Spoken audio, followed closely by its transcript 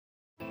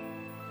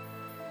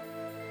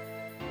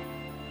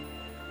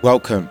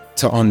Welcome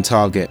to On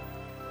Target,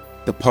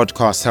 the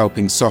podcast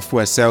helping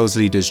software sales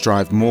leaders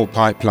drive more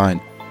pipeline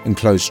and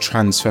close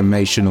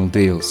transformational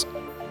deals.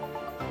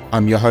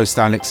 I'm your host,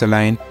 Alex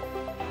Elaine.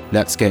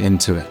 Let's get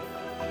into it.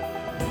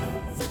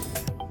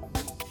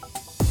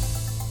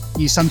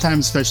 You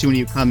sometimes, especially when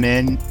you come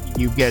in,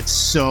 you get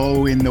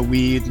so in the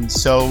weeds and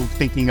so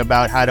thinking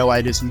about how do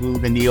I just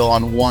move the needle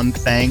on one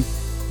thing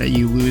that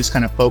you lose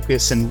kind of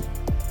focus. And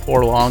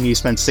for long, you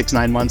spend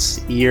 6-9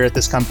 months a year at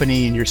this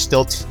company and you're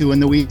still too in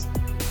the weeds.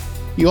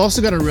 You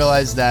also got to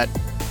realize that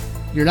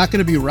you're not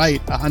going to be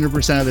right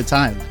 100% of the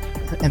time,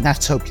 and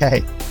that's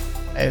okay.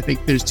 I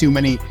think there's too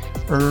many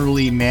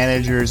early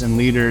managers and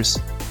leaders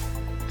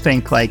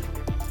think like,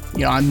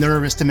 I'm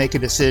nervous to make a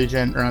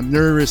decision, or I'm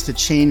nervous to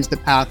change the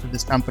path of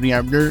this company.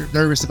 I'm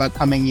nervous about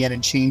coming in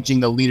and changing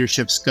the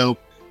leadership scope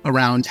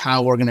around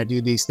how we're going to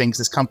do these things.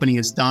 This company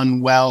has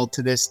done well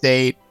to this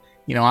date.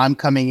 I'm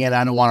coming in,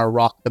 I don't want to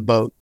rock the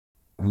boat.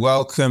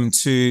 Welcome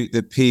to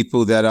the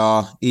people that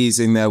are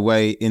easing their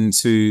way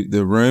into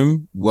the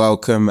room.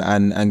 Welcome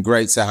and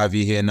great to have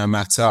you here, no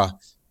matter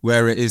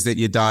where it is that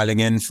you're dialing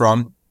in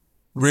from.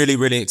 Really,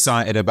 really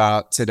excited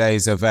about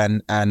today's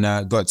event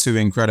and got two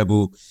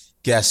incredible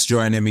guests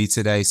joining me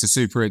today. So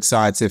super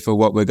excited for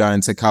what we're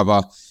going to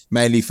cover,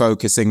 mainly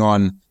focusing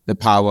on the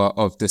power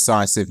of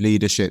decisive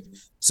leadership.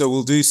 So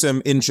we'll do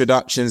some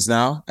introductions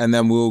now and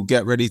then we'll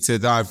get ready to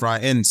dive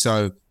right in.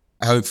 So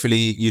hopefully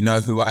you know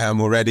who I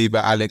am already,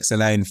 but Alex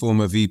Elaine,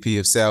 former VP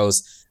of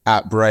Sales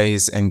at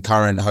Braze and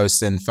current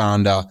host and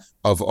founder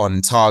of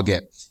On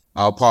Target.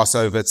 I'll pass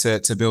over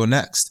to Bill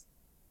next.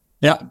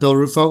 Yeah, Bill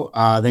Rufo.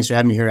 Thanks for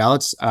having me here,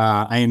 Alex.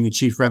 I am the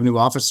Chief Revenue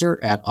Officer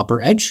at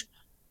Upper Edge.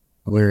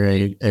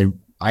 We're a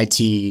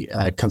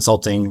IT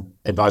consulting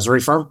advisory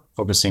firm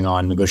focusing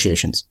on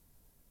negotiations.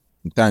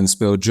 Thanks,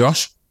 Bill.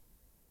 Josh?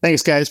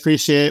 Thanks, guys.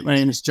 Appreciate it. My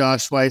name is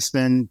Josh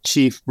Weissman,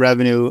 Chief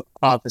Revenue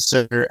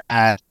Officer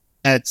at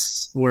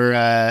Ets. We're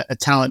a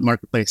talent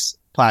marketplace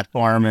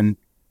platform and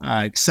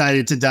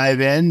excited to dive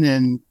in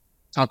and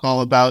talk all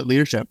about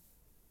leadership.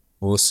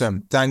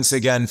 Awesome. Thanks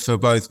again for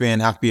both being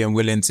happy and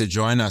willing to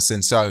join us.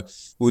 And so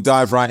we'll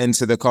dive right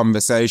into the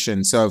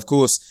conversation. So, of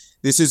course,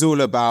 this is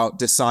all about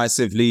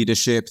decisive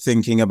leadership,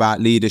 thinking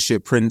about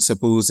leadership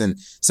principles and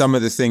some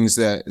of the things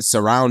that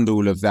surround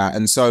all of that.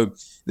 And so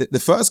the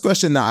first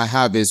question that I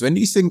have is, when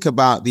you think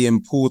about the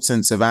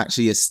importance of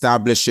actually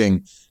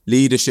establishing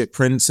leadership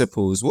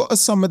principles, what are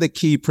some of the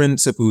key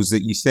principles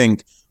that you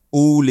think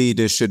all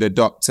leaders should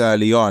adopt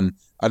early on?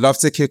 I'd love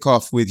to kick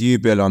off with you,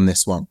 Bill, on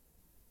this one.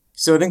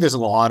 So I think there's a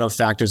lot of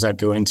factors that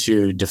go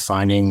into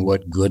defining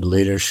what good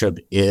leadership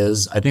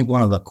is. I think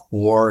one of the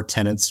core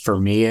tenets for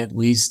me, at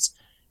least,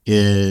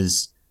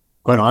 is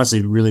quite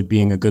honestly really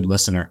being a good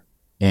listener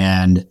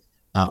and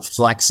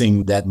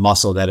flexing that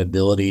muscle, that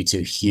ability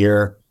to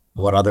hear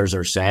what others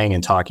are saying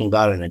and talking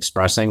about it and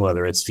expressing,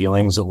 whether it's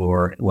feelings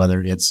or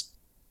whether it's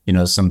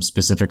some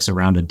specifics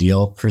around a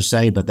deal per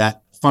se. But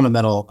that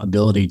fundamental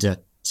ability to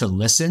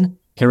listen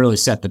can really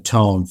set the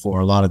tone for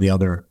a lot of the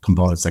other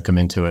components that come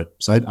into it.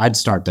 So I'd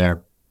start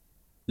there.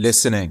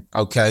 Listening.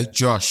 Okay.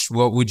 Josh,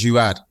 what would you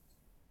add?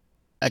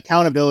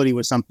 Accountability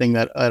was something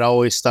that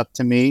always stuck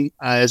to me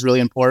as really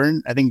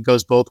important. I think it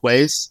goes both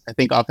ways. I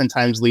think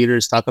oftentimes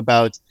leaders talk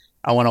about,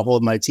 I want to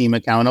hold my team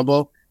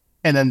accountable,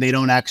 and then they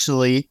don't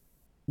actually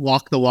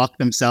walk the walk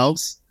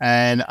themselves.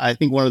 And I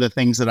think one of the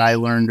things that I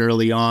learned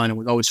early on and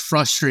was always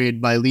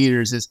frustrated by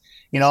leaders is,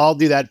 I'll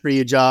do that for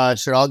you,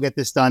 Josh, or I'll get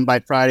this done by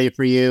Friday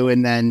for you,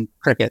 and then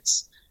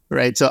crickets,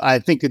 right? So I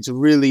think it's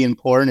really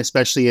important,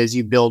 especially as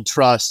you build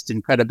trust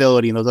and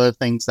credibility and those other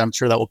things I'm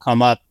sure that will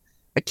come up.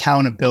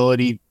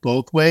 Accountability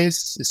both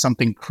ways is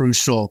something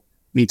crucial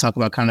when you talk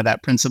about kind of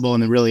that principle.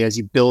 And then really as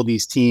you build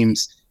these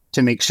teams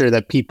to make sure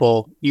that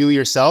people, you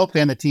yourself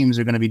and the teams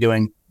are going to be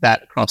doing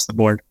that across the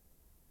board.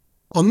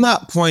 On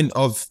that point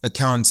of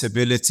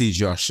accountability,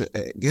 Josh,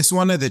 I guess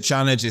one of the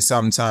challenges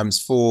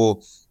sometimes for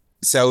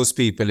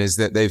salespeople is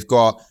that they've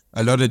got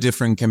a lot of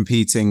different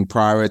competing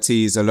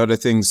priorities, a lot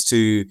of things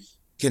to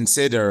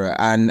consider.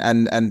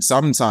 And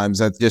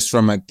sometimes just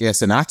from,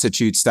 an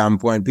attitude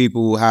standpoint,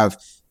 people will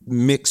have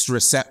mixed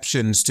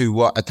receptions to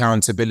what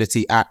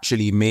accountability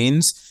actually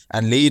means.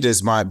 And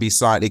leaders might be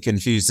slightly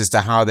confused as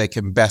to how they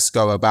can best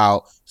go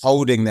about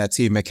holding their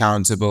team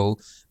accountable,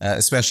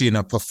 especially in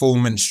a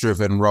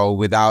performance-driven role,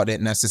 without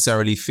it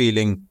necessarily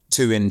feeling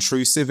too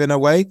intrusive in a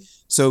way.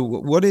 So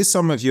what is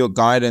some of your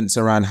guidance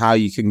around how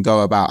you can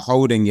go about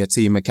holding your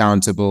team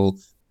accountable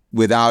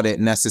without it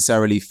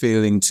necessarily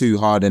feeling too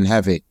hard and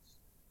heavy?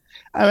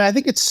 I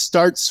think it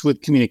starts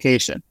with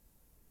communication.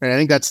 Right. I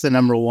think that's the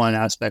number one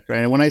aspect, right?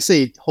 And when I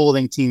say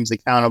holding teams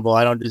accountable,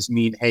 I don't just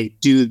mean, hey,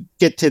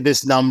 get to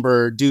this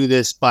number, do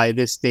this by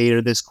this date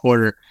or this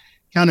quarter.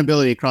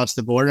 Accountability across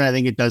the board. And I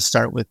think it does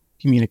start with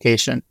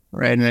communication,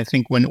 right? And I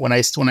think when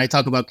I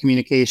talk about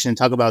communication,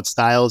 talk about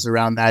styles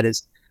around that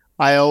is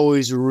I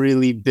always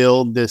really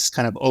build this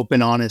kind of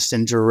open, honest,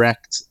 and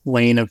direct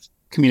lane of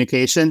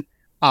communication.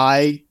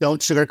 I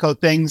don't sugarcoat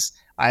things.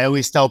 I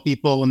always tell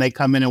people when they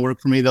come in and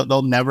work for me,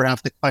 they'll never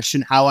have to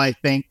question how I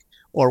think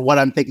or what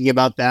I'm thinking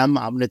about them,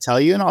 I'm going to tell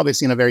you, and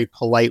obviously in a very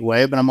polite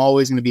way, but I'm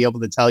always going to be able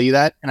to tell you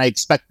that. And I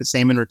expect the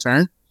same in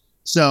return.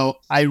 So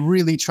I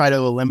really try to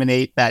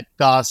eliminate that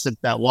gossip,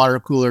 that water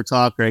cooler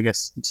talk, or I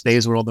guess in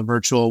today's world, the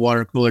virtual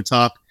water cooler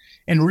talk,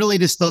 and really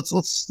just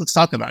let's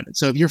talk about it.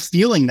 So if you're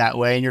feeling that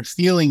way and you're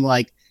feeling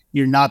like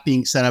you're not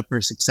being set up for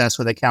success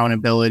with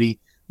accountability,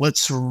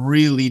 let's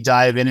really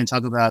dive in and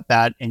talk about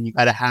that. And you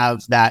got to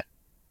have that,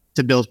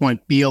 to Bill's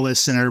point, be a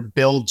listener,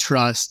 build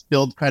trust,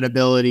 build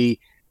credibility,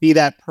 be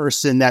that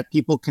person that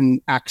people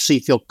can actually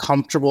feel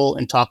comfortable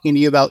in talking to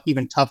you about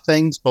even tough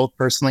things, both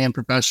personally and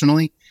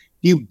professionally.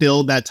 You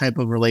build that type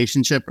of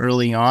relationship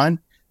early on.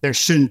 There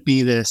shouldn't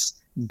be this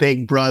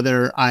big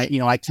brother. I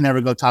can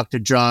never go talk to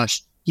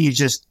Josh. He's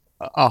just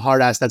a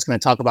hard ass that's going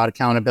to talk about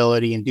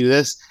accountability and do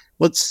this.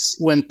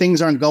 When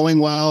things aren't going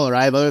well, or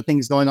I have other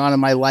things going on in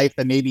my life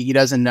that maybe he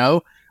doesn't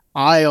know,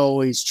 I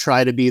always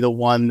try to be the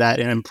one that,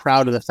 and I'm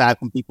proud of the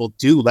fact when people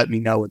do let me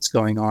know what's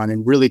going on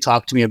and really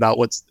talk to me about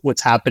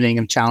what's happening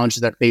and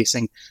challenges they're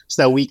facing,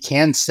 so that we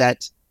can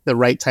set the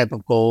right type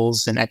of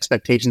goals and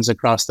expectations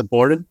across the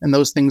board. And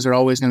those things are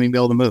always going to be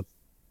able to move.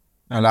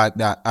 I like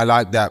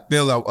that.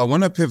 Bill, I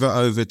want to pivot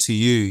over to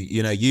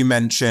you. You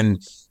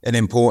mentioned an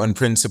important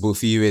principle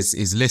for you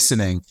is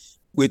listening,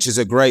 which is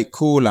a great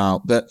call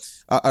out. But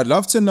I'd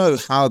love to know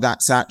how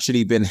that's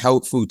actually been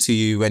helpful to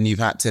you when you've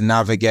had to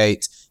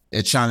navigate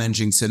a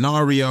challenging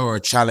scenario or a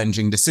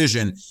challenging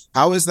decision.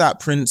 How has that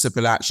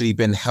principle actually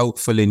been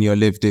helpful in your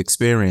lived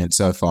experience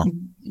so far?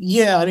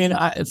 Yeah, I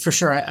mean, for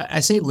sure.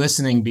 I say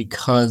listening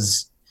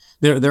because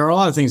there are a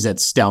lot of things that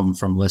stem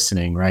from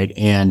listening, right?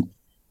 And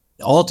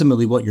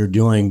ultimately what you're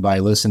doing by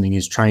listening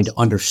is trying to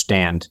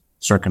understand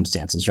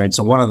circumstances, right?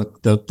 So one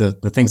of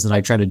the things that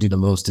I try to do the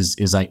most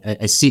is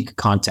I seek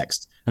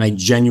context, and I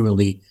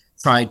genuinely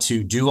try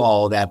to do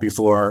all of that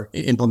before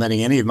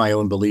implementing any of my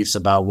own beliefs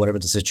about whatever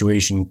the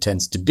situation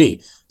tends to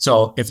be.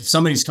 So if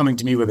somebody's coming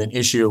to me with an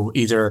issue,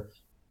 either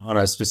on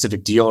a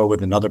specific deal or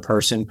with another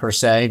person per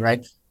se,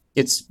 right?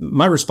 It's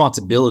my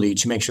responsibility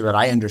to make sure that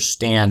I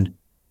understand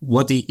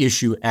what the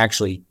issue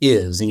actually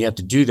is. And you have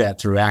to do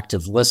that through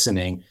active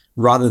listening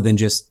rather than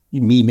just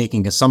me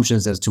making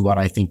assumptions as to what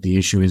I think the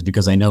issue is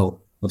because I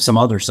know of some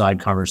other side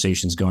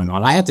conversations going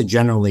on. I have to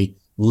generally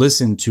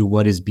listen to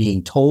what is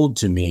being told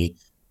to me,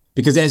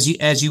 because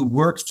as you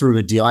work through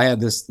a deal, I had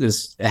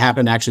this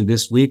happened actually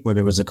this week where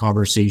there was a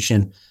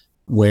conversation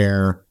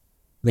where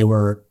there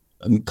were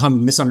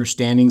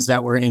misunderstandings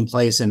that were in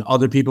place, and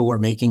other people were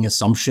making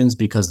assumptions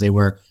because they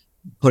were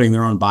putting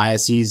their own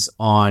biases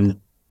on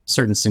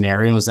certain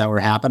scenarios that were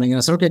happening. And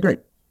I said, okay, great.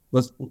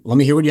 Let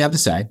me hear what you have to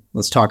say.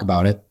 Let's talk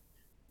about it.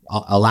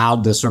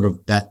 Allowed the sort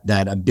of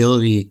that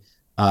ability,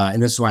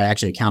 and this is why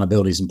actually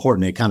accountability is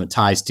important. It kind of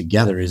ties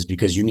together, is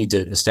because you need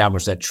to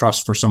establish that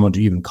trust for someone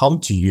to even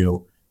come to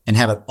you and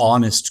have an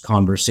honest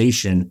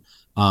conversation,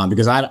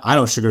 because I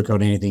don't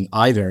sugarcoat anything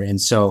either. And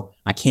so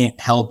I can't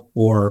help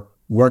or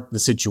work the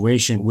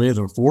situation with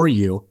or for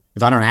you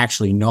if I don't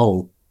actually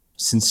know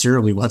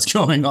sincerely what's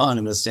going on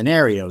in the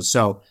scenario.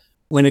 So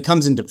when it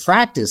comes into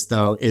practice,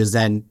 though, is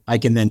then I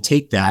can then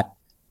take that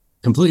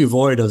completely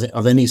void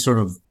of any sort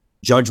of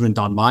judgment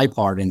on my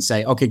part and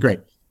say, okay, great.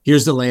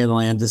 Here's the lay of the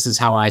land. This is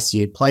how I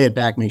see it. Play it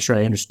back. Make sure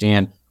I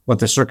understand what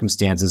the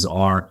circumstances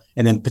are,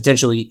 and then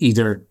potentially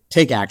either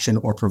take action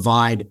or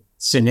provide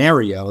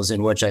scenarios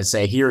in which I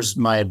say, here's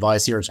my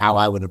advice. Here's how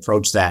I would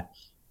approach that.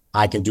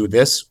 I can do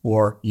this,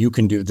 or you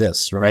can do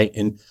this, right?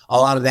 And a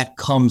lot of that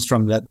comes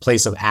from that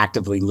place of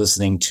actively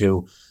listening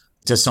to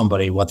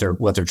somebody, what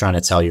they're trying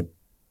to tell you.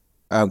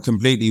 I'm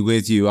completely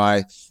with you.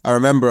 I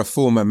remember a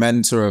former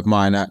mentor of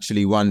mine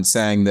actually once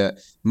saying that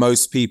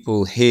most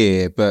people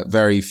hear, but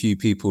very few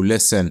people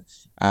listen.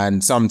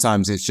 And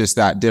sometimes it's just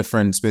that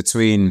difference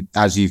between,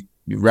 as you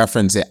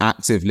reference it,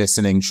 active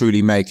listening,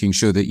 truly making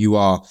sure that you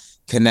are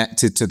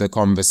connected to the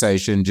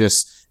conversation,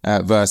 just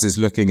versus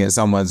looking at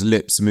someone's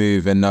lips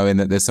move and knowing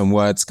that there's some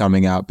words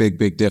coming out.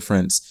 Big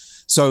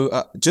difference.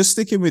 So just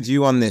sticking with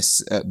you on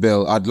this,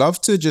 Bill, I'd love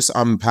to just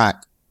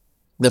unpack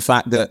the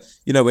fact that,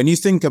 when you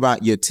think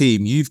about your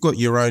team, you've got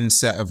your own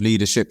set of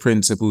leadership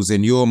principles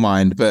in your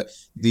mind. But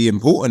the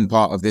important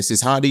part of this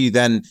is, how do you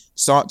then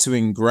start to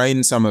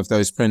ingrain some of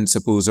those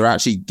principles, or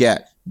actually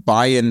get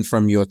buy-in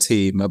from your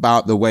team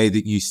about the way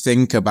that you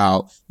think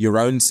about your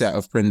own set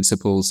of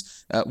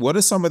principles? What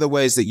are some of the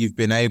ways that you've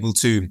been able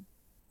to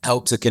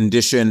help to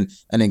condition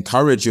and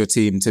encourage your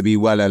team to be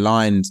well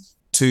aligned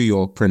to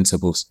your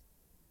principles?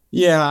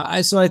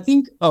 Yeah, so I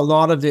think a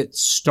lot of it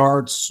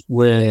starts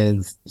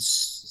with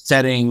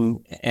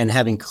setting and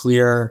having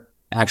clear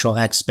actual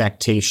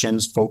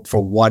expectations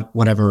for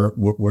whatever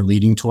we're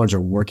leading towards or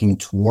working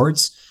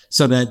towards,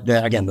 so that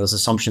again, those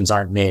assumptions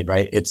aren't made,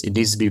 right? It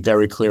needs to be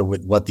very clear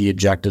with what the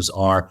objectives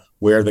are,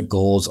 where the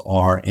goals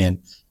are, and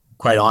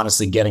quite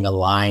honestly, getting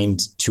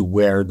aligned to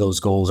where those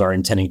goals are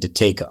intending to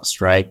take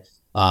us, right?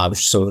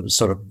 So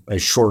sort of a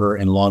shorter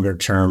and longer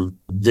term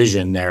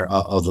vision there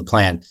of the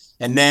plan.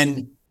 And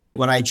then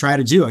what I try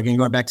to do, again,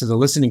 going back to the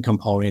listening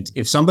component,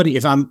 if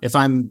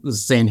I'm,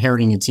 let's say,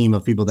 inheriting a team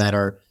of people that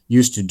are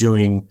used to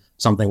doing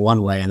something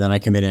one way, and then I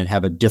come in and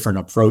have a different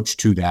approach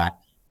to that.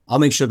 I'll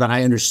make sure that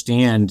I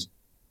understand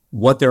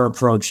what their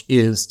approach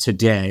is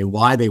today,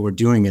 why they were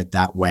doing it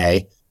that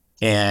way,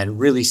 and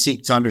really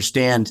seek to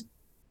understand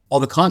all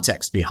the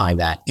context behind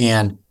that.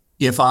 And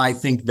if I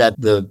think that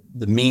the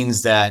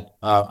means that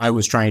I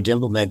was trying to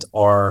implement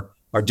are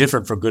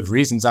different for good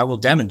reasons, I will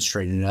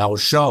demonstrate it and I will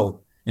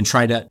show and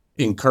try to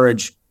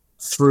encourage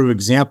through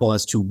example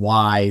as to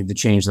why the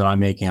change that I'm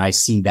making, I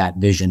see that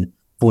vision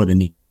for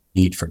the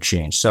need for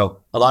change.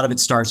 So a lot of it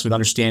starts with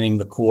understanding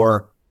the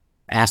core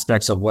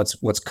aspects of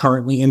what's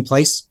currently in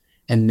place,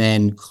 and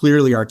then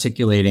clearly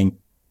articulating,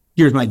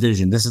 here's my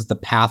vision, this is the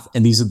path,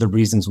 and these are the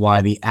reasons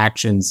why the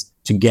actions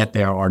to get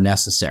there are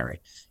necessary.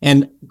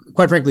 And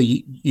quite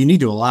frankly, you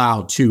need to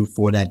allow too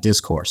for that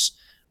discourse,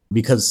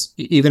 because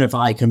even if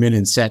I come in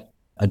and set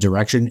a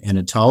direction and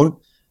a tone,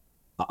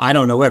 I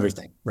don't know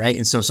everything, right?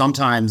 And so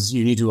sometimes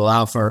you need to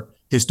allow for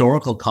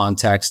historical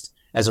context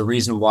as a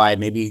reason why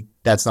maybe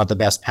that's not the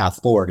best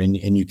path forward,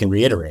 and you can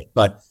reiterate.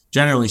 But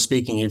generally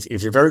speaking,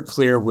 if you're very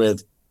clear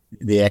with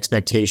the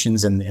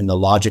expectations and the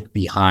logic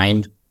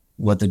behind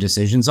what the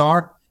decisions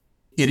are,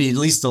 it at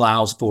least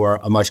allows for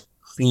a much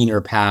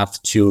cleaner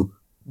path to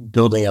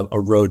building a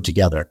road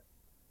together.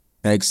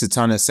 Makes a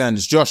ton of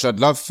sense. Josh, I'd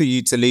love for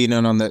you to lean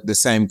in on the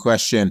same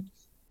question.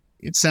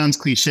 It sounds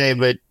cliche,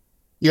 but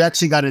you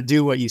actually got to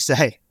do what you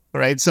say,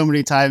 right? So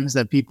many times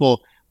that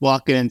people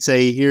walk in and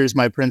say, here's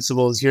my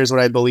principles, here's what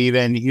I believe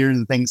in, here's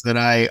the things that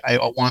I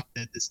want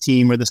this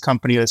team or this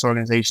company or this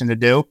organization to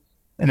do.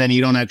 And then you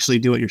don't actually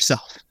do it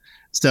yourself.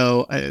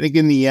 So I think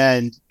in the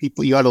end,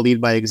 you ought to lead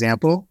by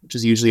example, which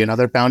is usually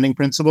another founding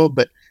principle.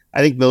 But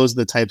I think those are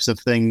the types of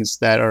things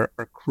that are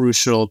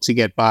crucial to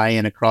get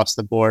buy-in across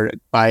the board,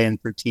 buy-in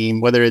for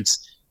team, whether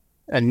it's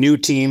a new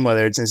team,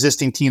 whether it's an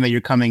existing team that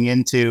you're coming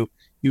into.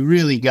 You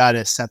really got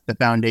to set the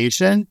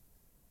foundation,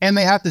 and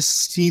they have to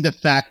see the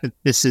fact that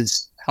this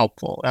is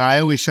helpful. And I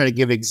always try to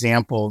give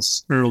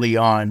examples early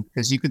on,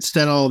 because you could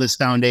set all this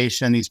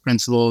foundation, these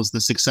principles,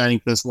 this exciting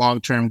for this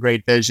long-term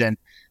great vision.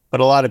 But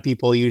a lot of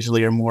people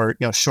usually are more,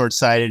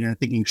 short-sighted and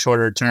thinking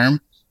shorter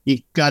term. You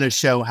got to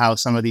show how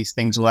some of these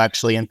things will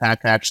actually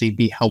impact, actually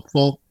be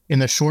helpful in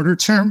the shorter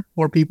term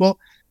for people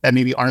that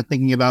maybe aren't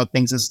thinking about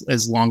things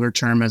as longer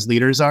term as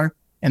leaders are.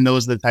 And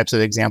those are the types of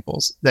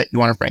examples that you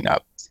want to bring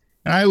up.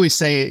 And I always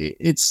say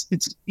it's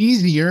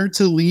easier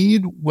to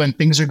lead when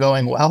things are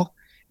going well.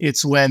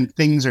 It's when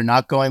things are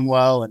not going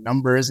well, a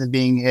number isn't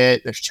being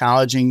hit, there's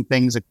challenging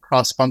things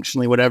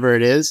cross-functionally, whatever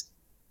it is.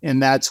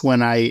 And that's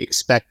when I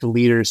expect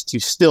leaders to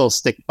still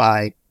stick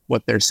by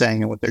what they're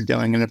saying and what they're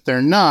doing. And if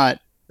they're not,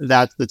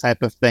 that's the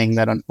type of thing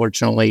that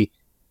unfortunately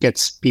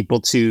gets people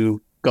to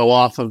go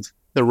off of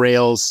the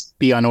rails,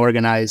 be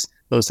unorganized,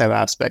 those type of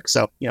aspects.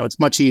 So, it's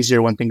much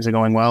easier when things are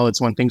going well. It's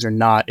when things are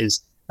not,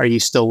 are you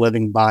still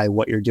living by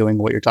what you're doing,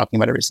 what you're talking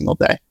about every single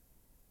day?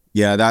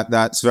 Yeah,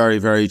 that's very,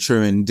 very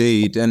true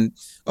indeed. And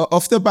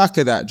off the back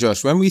of that,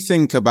 Josh, when we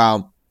think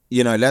about,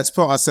 let's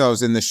put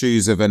ourselves in the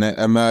shoes of an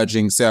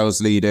emerging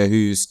sales leader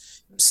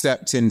who's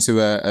stepped into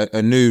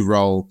a new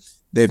role.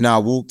 They've now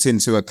walked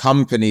into a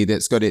company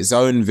that's got its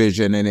own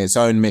vision and its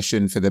own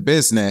mission for the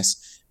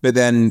business, but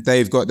then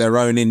they've got their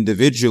own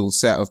individual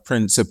set of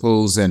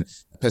principles and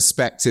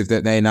perspective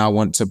that they now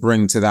want to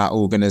bring to that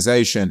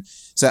organization.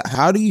 So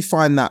how do you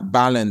find that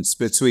balance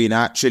between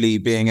actually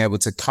being able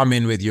to come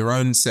in with your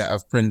own set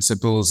of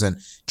principles and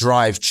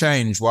drive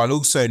change while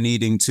also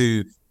needing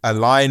to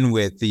align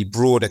with the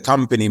broader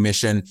company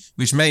mission,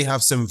 which may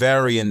have some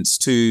variance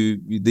to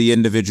the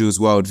individual's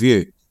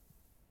worldview?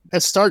 It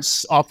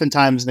starts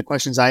oftentimes in the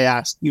questions I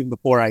ask even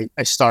before I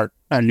start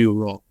a new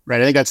role,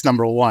 right? I think that's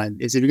number one,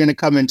 is if you're going to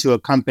come into a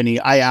company,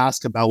 I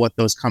ask about what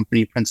those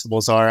company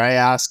principles are. I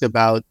ask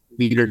about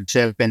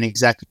leadership and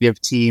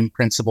executive team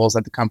principles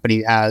that the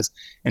company has,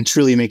 and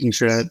truly making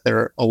sure that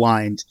they're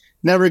aligned.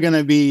 Never going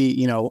to be,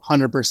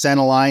 100%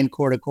 aligned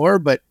core to core,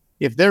 but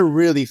if they're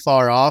really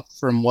far off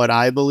from what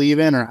I believe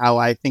in or how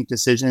I think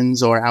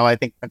decisions or how I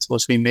think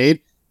principles should be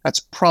made, that's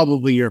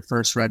probably your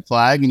first red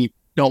flag. And you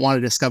don't want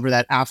to discover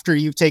that after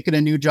you've taken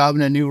a new job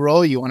in a new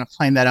role. You want to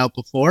find that out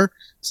before.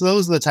 So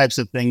those are the types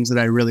of things that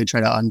I really try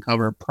to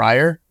uncover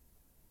prior.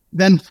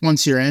 Then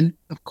once you're in,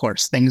 of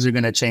course, things are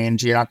going to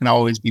change. You're not going to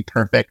always be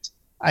perfect.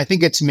 I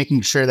think it's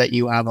making sure that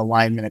you have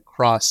alignment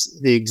across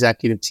the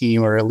executive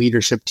team or a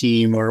leadership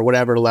team or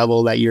whatever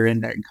level that you're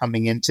in there and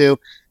coming into,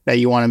 that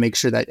you want to make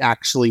sure that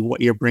actually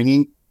what you're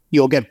bringing,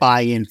 you'll get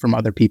buy-in from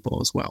other people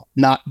as well.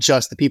 Not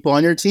just the people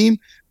on your team,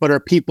 but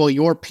are people,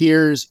 your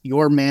peers,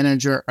 your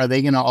manager, are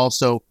they going to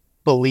also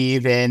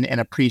believe in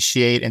and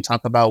appreciate and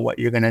talk about what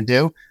you're going to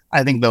do?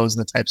 I think those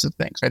are the types of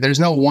things, right? There's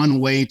no one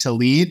way to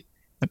lead.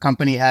 The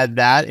company had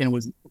that and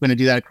was going to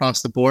do that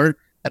across the board.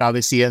 That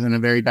obviously isn't a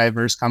very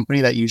diverse company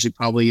that usually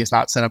probably is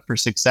not set up for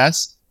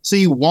success. So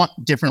you want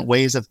different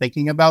ways of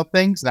thinking about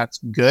things. That's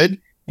good.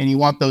 And you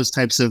want those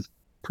types of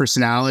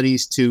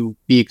personalities to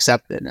be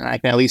accepted. And I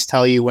can at least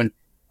tell you when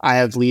I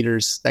have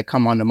leaders that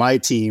come onto my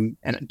team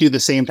and do the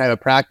same type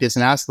of practice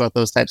and ask about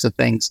those types of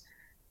things,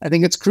 I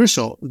think it's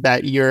crucial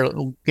that you're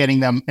getting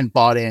them and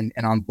bought in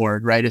and on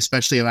board, right?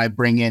 Especially if I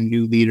bring in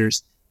new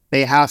leaders,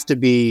 they have to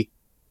be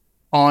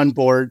on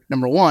board,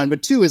 number one.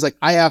 But two is like,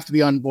 I have to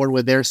be on board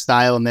with their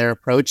style and their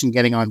approach and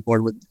getting on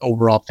board with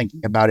overall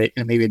thinking about it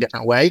in maybe a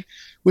different way,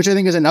 which I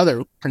think is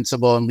another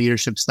principle in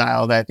leadership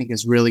style that I think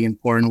is really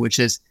important, which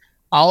is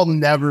I'll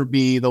never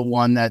be the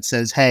one that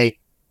says, hey,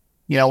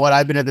 you know what,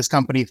 I've been at this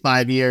company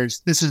 5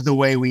 years. This is the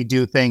way we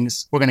do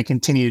things. We're going to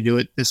continue to do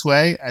it this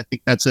way. I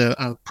think that's an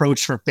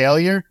approach for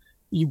failure.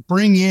 You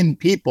bring in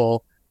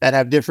people that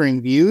have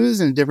differing views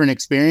and different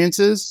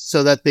experiences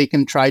so that they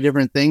can try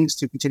different things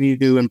to continue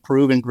to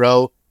improve and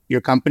grow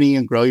your company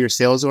and grow your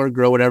sales or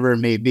grow whatever it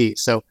may be.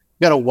 So you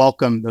got to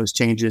welcome those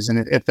changes.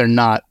 And if they're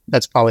not,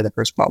 that's probably the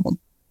first problem.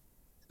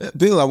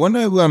 Bill, I want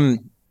to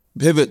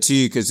pivot to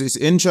you because it's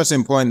an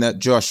interesting point that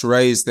Josh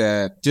raised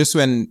there. Just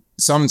when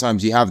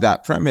sometimes you have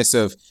that premise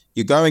of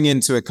you're going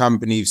into a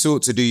company, you've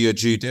sought to do your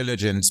due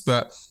diligence,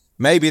 but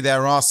maybe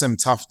there are some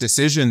tough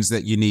decisions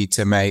that you need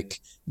to make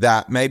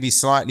that maybe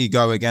slightly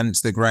go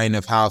against the grain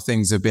of how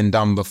things have been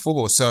done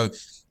before. So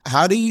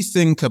how do you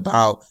think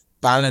about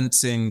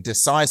balancing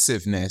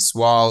decisiveness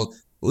while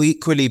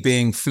equally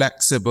being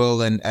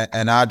flexible and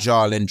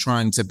agile in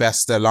trying to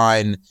best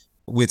align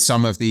with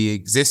some of the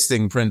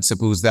existing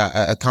principles that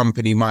a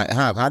company might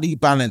have? How do you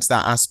balance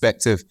that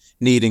aspect of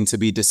needing to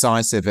be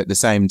decisive at the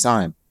same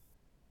time?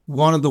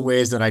 One of the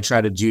ways that I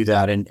try to do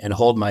that and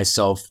hold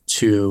myself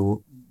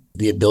to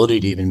the ability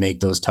to even make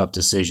those tough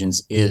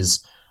decisions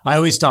is I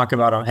always talk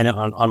about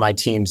on my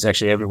teams,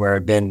 actually everywhere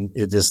I've been,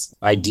 this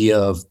idea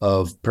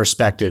of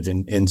perspective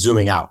and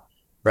zooming out,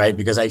 right?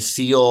 Because I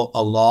feel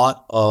a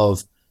lot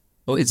of,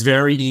 it's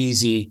very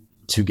easy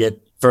to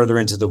get further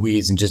into the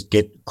weeds and just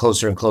get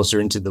closer and closer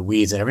into the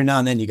weeds. And every now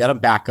and then you got to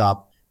back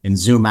up and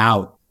zoom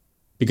out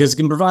because it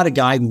can provide a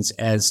guidance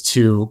as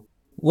to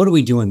what are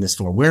we doing this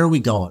for? Where are we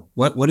going?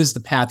 What is the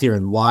path here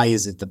and why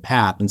is it the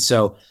path? And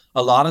so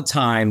a lot of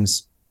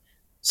times,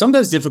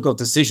 sometimes difficult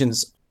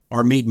decisions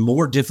are made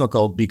more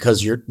difficult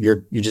because you're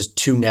just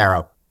too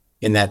narrow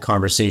in that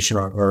conversation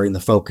or in the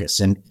focus.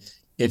 And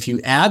if you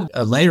add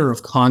a layer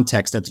of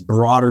context that's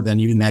broader than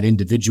even that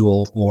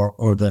individual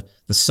or the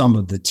sum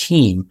of the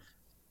team,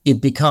 it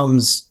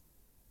becomes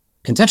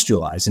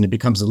contextualized and it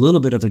becomes a little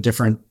bit of a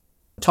different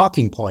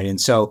talking point.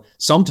 And so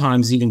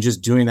sometimes even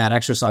just doing that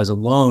exercise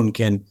alone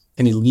can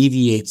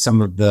alleviate some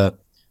of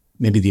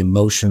maybe the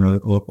emotion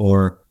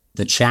or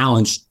the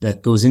challenge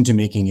that goes into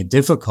making it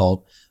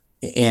difficult.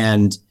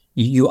 And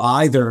you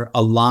either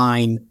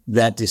align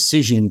that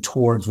decision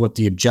towards what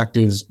the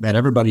objectives that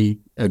everybody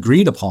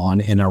agreed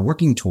upon and are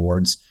working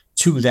towards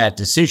to that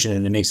decision,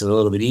 and it makes it a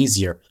little bit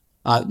easier.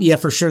 Yeah,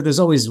 for sure. There's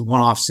always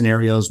one-off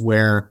scenarios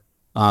where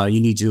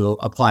you need to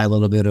apply a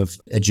little bit of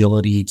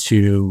agility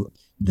to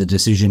the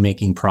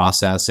decision-making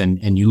process,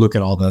 and you look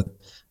at all the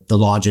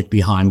logic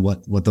behind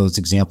what those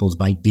examples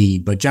might be.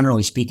 But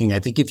generally speaking, I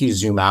think if you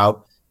zoom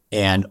out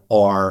and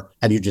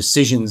have your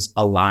decisions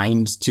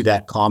aligned to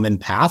that common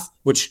path,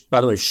 which, by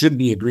the way, should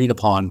be agreed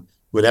upon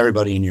with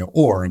everybody in your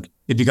org,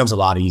 it becomes a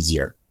lot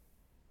easier.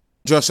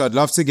 Josh, I'd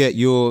love to get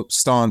your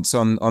stance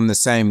on the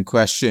same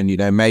question,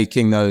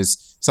 making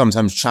those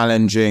sometimes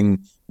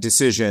challenging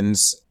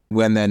decisions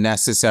when they're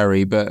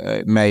necessary, but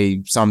it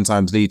may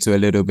sometimes lead to a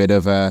little bit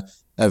of a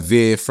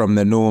veer from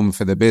the norm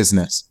for the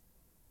business.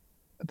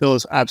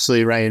 Bill's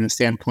absolutely right in the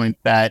standpoint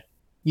that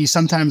you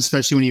sometimes,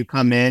 especially when you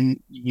come in,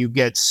 you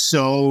get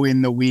so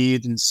in the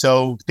weeds and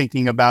so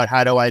thinking about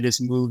how do I just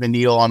move the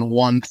needle on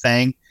one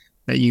thing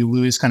that you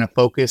lose kind of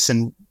focus.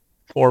 And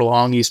for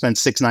long, you spend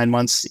 6-9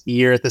 months a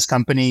year at this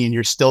company and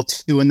you're still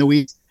too in the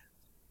weeds.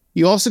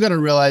 You also got to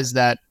realize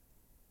that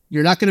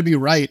you're not going to be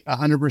right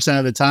 100%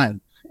 of the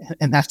time.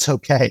 And that's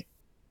okay.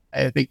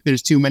 I think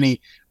there's too many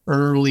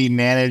early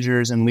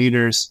managers and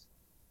leaders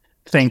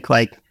think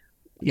like,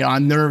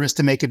 I'm nervous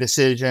to make a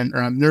decision,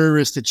 or I'm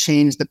nervous to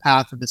change the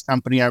path of this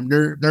company. I'm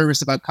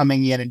nervous about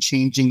coming in and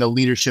changing the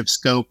leadership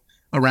scope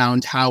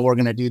around how we're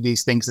going to do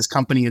these things. This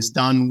company has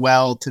done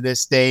well to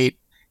this date.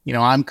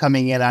 I'm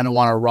coming in, I don't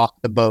want to rock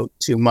the boat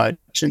too much.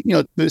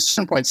 And, there's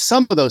some points,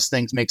 some of those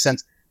things make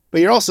sense, but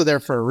you're also there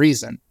for a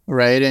reason,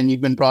 right? And you've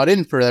been brought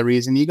in for that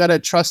reason. You got to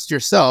trust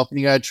yourself and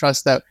you got to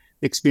trust that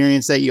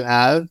experience that you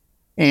have.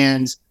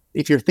 And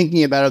if you're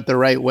thinking about it the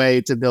right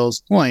way, to Bill's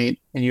point,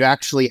 and you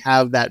actually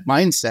have that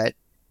mindset,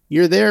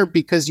 you're there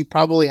because you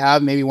probably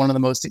have maybe one of the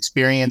most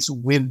experience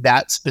with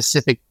that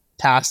specific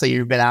task that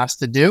you've been asked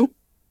to do.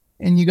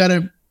 And you got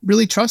to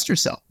really trust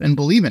yourself and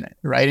believe in it,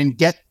 right? And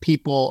get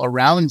people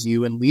around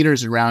you and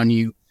leaders around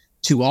you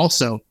to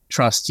also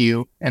trust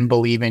you and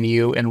believe in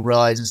you and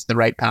realize it's the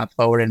right path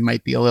forward and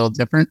might be a little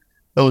different.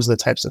 Those are the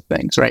types of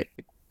things, right?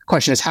 The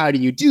question is, how do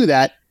you do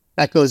that?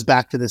 That goes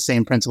back to the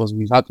same principles we've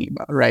been talking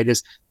about, right?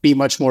 Is be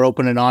much more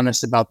open and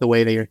honest about the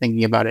way that you're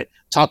thinking about it.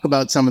 Talk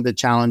about some of the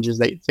challenges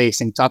that you're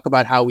facing. Talk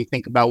about how we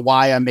think about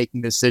why I'm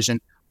making this decision,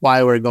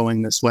 why we're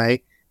going this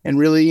way, and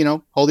really,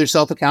 hold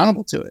yourself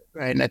accountable to it,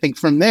 right? And I think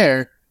from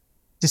there,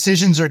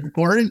 decisions are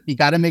important. You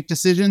got to make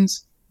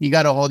decisions, you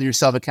got to hold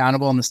yourself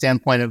accountable in the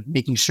standpoint of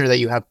making sure that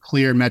you have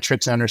clear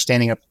metrics and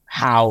understanding of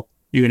how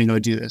you're going to go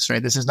do this,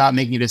 right? This is not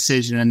making a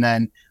decision and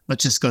then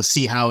let's just go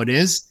see how it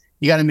is.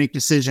 You got to make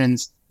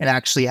decisions and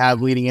actually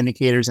have leading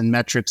indicators and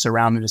metrics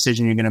around the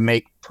decision you're going to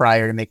make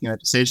prior to making that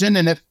decision.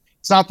 And if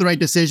it's not the right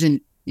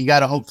decision, you got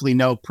to hopefully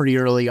know pretty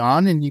early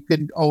on, and you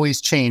could always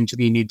change if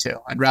you need to.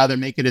 I'd rather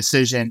make a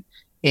decision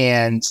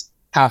and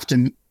have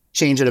to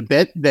change it a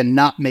bit than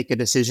not make a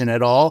decision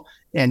at all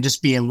and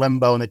just be in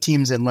limbo, and the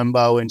team's in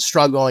limbo and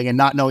struggling and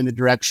not knowing the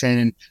direction.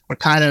 And we're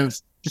kind of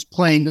just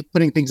putting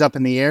things up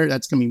in the air.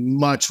 That's going to be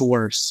much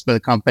worse for the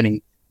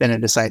company than a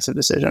decisive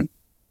decision.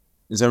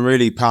 There's a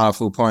really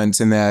powerful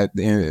point in there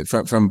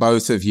from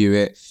both of you.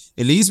 It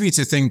leads me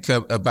to think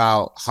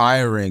about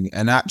hiring,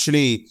 and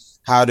actually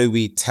how do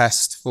we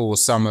test for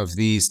some of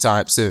these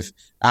types of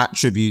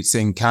attributes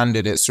in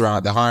candidates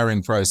throughout the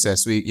hiring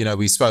process.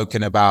 We've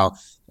spoken about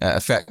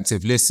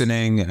effective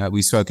listening.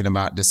 We've spoken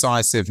about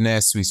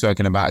decisiveness. We've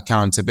spoken about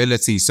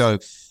accountability. So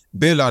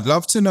Bill, I'd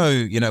love to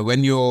know,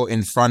 when you're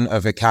in front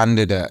of a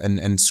candidate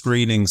and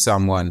screening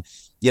someone,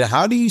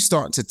 how do you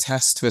start to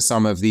test for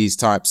some of these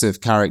types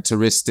of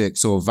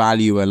characteristics or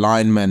value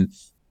alignment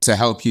to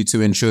help you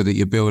to ensure that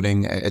you're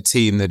building a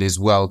team that is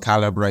well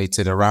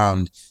calibrated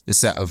around the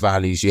set of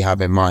values you have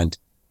in mind?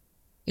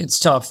 It's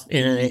tough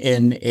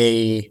in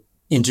a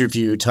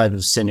interview type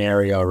of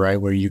scenario,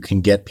 right, where you can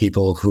get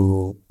people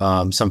who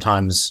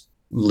sometimes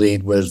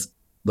lead with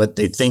what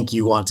they think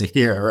you want to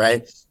hear,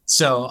 right?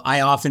 So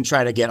I often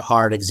try to get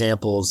hard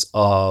examples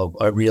of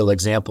real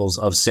examples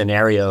of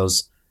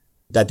scenarios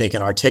that they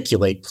can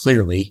articulate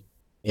clearly.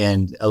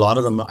 And a lot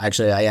of them,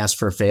 actually, I asked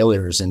for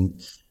failures, and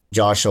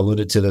Josh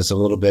alluded to this a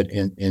little bit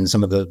in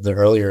some of the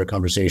earlier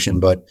conversation.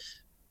 But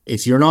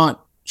if you're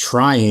not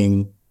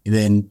trying,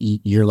 then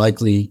you're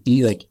likely,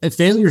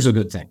 failure is a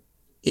good thing.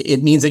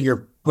 It means that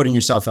you're putting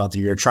yourself out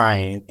there, you're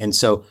trying. And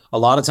so a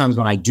lot of times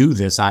when I do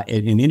this,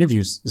 in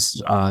interview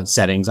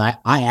settings, I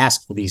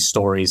ask for these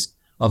stories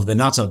of the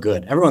not so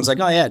good. Everyone's like,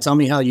 oh yeah, tell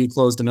me how you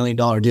closed $1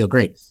 million deal.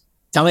 Great.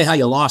 Tell me how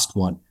you lost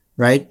one,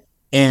 right?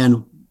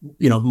 And,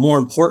 more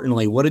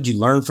importantly, what did you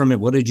learn from it?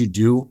 What did you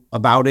do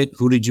about it?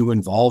 Who did you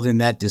involve in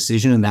that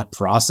decision and that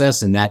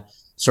process and that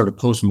sort of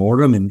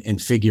postmortem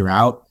and figure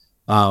out?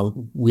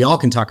 We all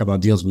can talk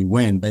about deals we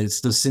win, but it's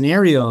the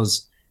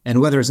scenarios,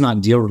 and whether it's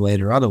not deal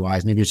related or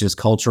otherwise, maybe it's just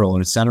cultural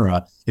and et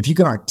cetera. If you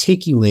can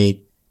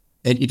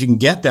if you can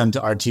get them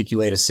to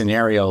articulate a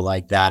scenario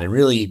like that and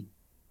really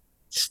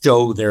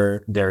show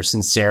their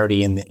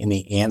sincerity in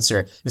the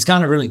answer, it's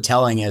kind of really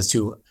telling as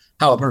to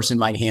how a person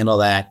might handle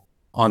that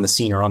on the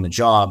scene or on the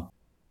job.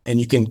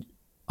 And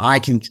I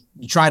can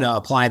try to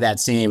apply that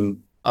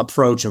same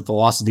approach and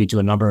philosophy to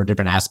a number of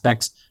different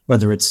aspects,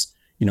 whether it's,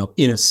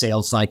 in a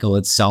sales cycle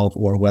itself,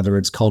 or whether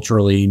it's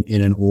culturally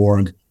in an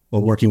org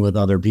or working with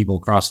other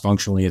people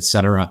cross-functionally, et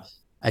cetera.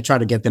 I try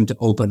to get them to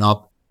open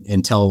up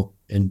and tell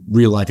in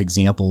real life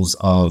examples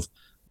of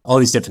all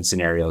these different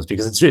scenarios,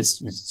 because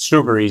it's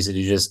super easy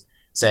to just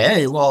say,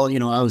 hey, well,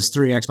 I was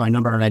 3X my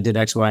number and I did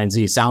X, Y, and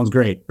Z. Sounds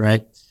great,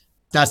 right?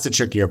 That's the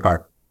trickier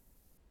part.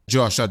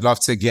 Josh, I'd love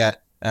to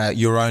get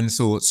your own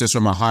thoughts just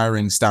from a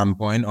hiring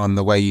standpoint on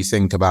the way you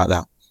think about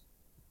that.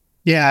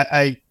 Yeah,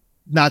 I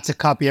not to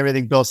copy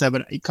everything Bill said,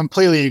 but I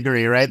completely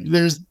agree, right?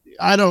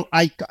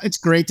 It's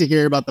great to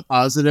hear about the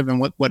positive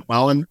and what went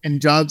well in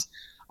jobs.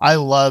 I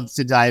love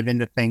to dive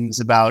into things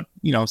about,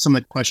 some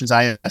of the questions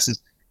I ask is,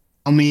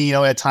 tell me,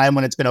 a time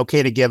when it's been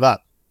okay to give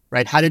up,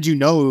 right? How did you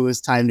know it was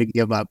time to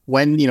give up?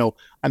 When,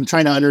 I'm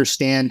trying to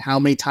understand how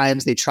many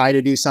times they try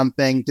to do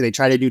something. Do they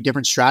try to do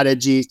different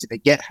strategies? Do they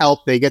get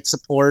help? Do they get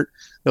support?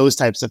 Those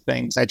types of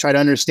things. I try to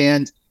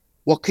understand,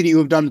 what could you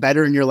have done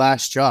better in your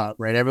last job,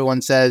 right?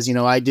 Everyone says,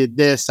 I did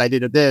this, I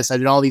did this, I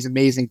did all these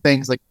amazing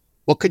things. Like,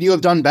 what could you have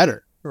done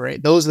better,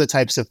 right? Those are the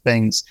types of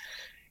things.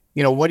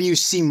 What do you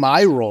see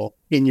my role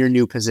in your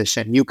new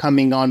position? You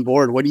coming on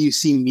board, what do you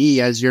see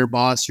me as your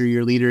boss or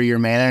your leader, your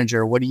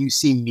manager? What do you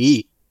see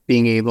me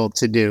being able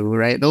to do,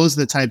 right? Those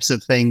are the types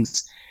of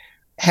things.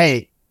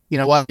 Hey, you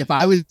know what? If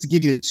I was to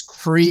give you this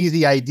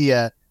crazy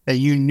idea that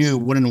you knew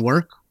wouldn't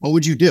work, what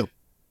would you do?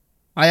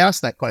 I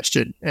ask that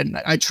question, and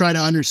I try to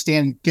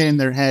understand, get in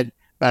their head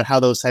about how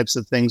those types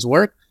of things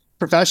work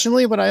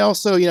professionally, but I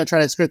also, try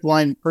to script the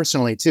line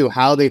personally too,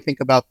 how they think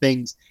about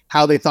things,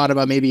 how they thought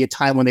about maybe a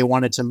time when they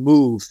wanted to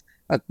move,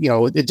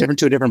 to a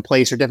different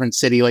place or different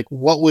city. Like,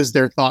 what was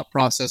their thought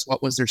process?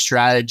 What was their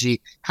strategy?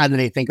 How do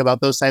they think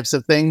about those types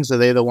of things? Are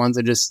they the ones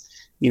that just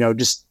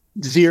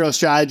zero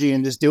strategy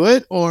and just do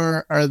it?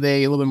 Or are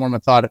they a little bit more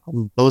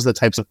methodical? Those are the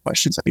types of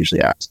questions I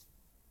usually ask.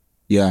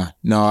 Yeah,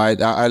 no,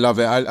 I love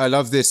it. I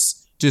love this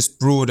just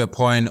broader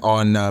point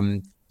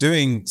on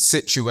doing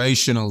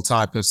situational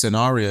type of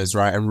scenarios,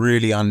 right? And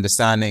really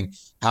understanding,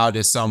 how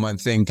does someone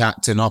think,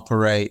 act, and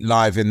operate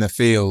live in the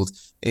field?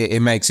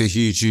 It makes a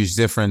huge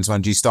difference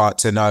when you start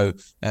to know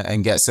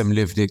and get some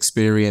lived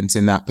experience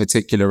in that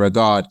particular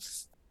regard.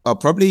 I'll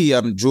probably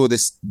draw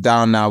this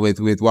down now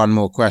with one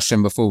more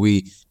question before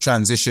we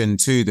transition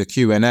to the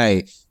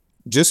Q&A.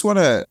 Just want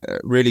to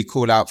really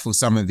call out for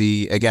some of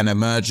the, again,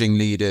 emerging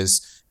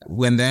leaders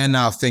when they're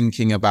now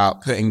thinking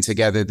about putting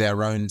together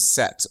their own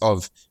set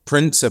of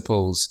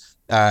principles,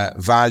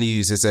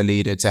 values as a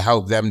leader to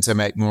help them to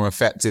make more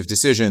effective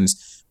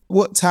decisions,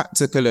 what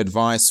tactical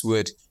advice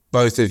would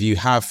both of you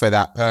have for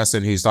that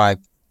person who's like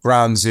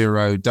ground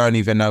zero, don't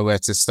even know where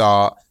to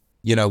start?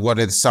 What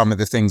are some of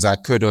the things I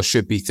could or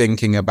should be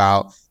thinking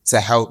about to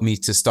help me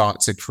to start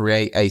to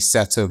create a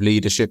set of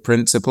leadership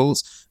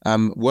principles?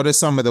 What are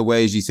some of the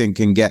ways you think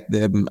can get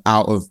them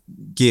out of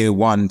gear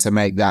one to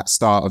make that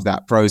start of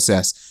that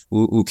process?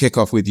 We'll kick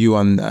off with you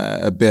on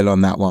Bill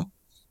on that one.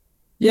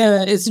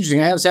 Yeah, it's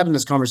interesting. I was having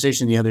this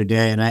conversation the other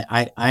day, and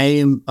I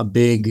am a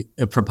big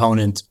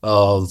proponent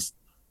of,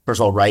 first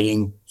of all,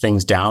 writing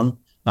things down.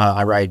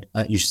 I write,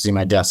 you should see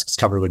my desk, it's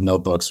covered with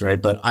notebooks,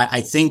 right? But I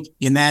think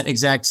in that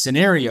exact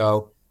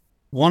scenario,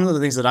 one of the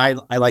things that I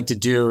like to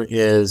do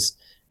is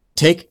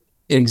take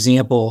an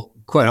example,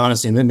 quite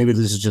honestly, and then maybe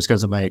this is just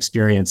because of my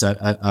experience, of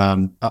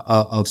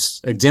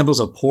examples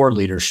of poor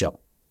leadership,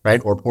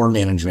 right? Or poor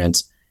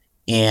management,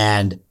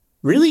 and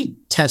really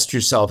test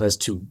yourself as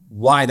to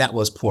why that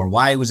was poor.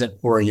 Why was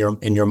it poor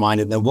in your mind?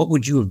 And then what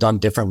would you have done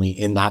differently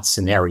in that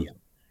scenario,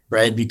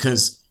 right?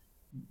 Because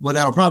what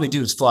that'll probably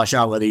do is flush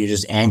out whether you're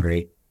just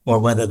angry or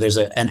whether there's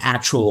an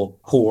actual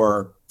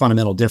core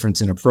fundamental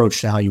difference in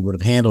approach to how you would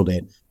have handled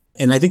it.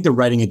 And I think that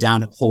writing it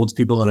down, it holds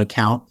people an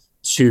account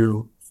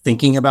to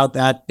thinking about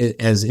that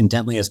as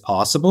intently as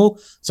possible.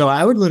 So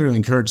I would literally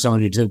encourage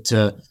somebody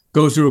to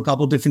go through a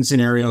couple different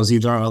scenarios,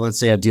 either, let's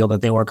say, a deal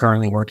that they were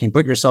currently working,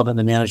 put yourself in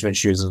the management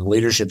shoes and the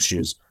leadership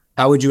shoes.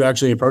 How would you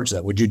actually approach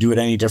that? Would you do it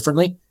any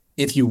differently?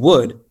 If you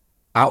would,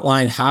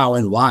 outline how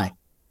and why.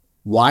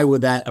 Why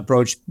would that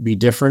approach be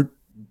different?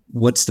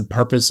 What's the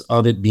purpose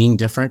of it being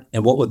different?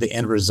 And what would the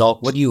end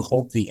result, what do you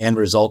hope the end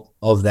result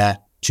of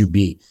that to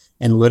be?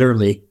 And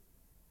literally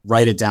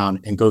write it down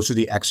and go through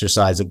the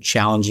exercise of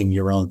challenging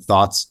your own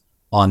thoughts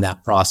on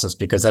that process,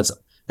 because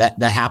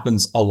that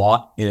happens a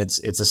lot. And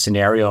it's a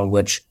scenario in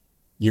which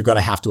you're going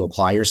to have to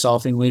apply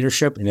yourself in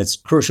leadership. And it's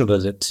crucial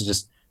to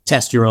just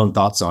test your own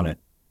thoughts on it.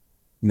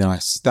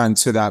 Nice.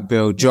 Thanks for that,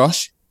 Bill.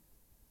 Josh?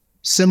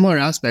 Similar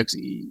aspects.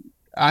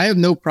 I have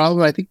no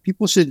problem. I think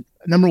people should,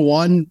 number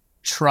one,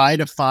 try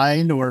to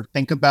find or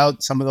think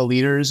about some of the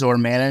leaders or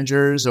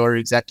managers or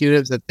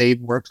executives that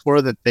they've worked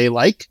for that they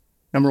like.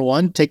 Number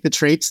one, take the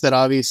traits that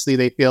obviously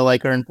they feel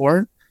like are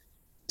important.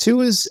 Two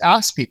is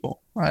ask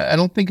people. I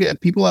don't think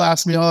people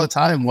ask me all the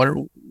time,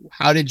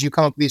 how did you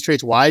come up with these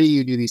traits? Why do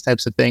you do these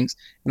types of things?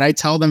 And I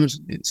tell them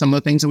some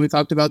of the things that we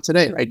talked about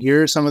today, right?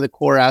 Here are some of the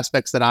core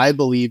aspects that I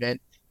believe in.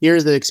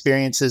 Here's the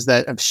experiences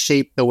that have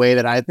shaped the way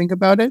that I think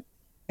about it.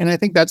 And I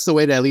think that's the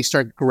way to at least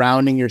start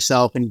grounding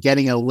yourself and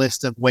getting a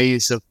list of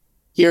ways of,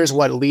 here's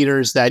what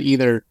leaders that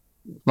either,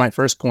 my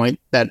first point,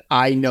 that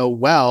I know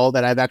well,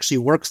 that I've actually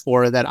worked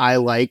for, that I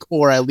like,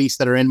 or at least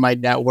that are in my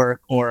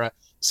network, or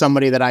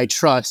somebody that I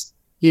trust.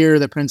 Here are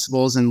the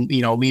principles and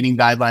leading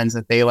guidelines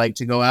that they like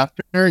to go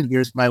after. And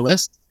here's my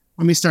list.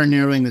 Let me start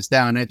narrowing this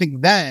down. I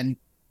think then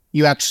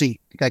you actually,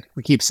 like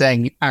we keep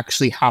saying, you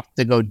actually have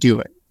to go do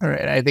it. All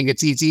right. I think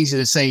it's easy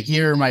to say,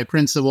 here are my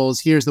principles.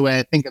 Here's the way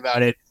I think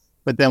about it.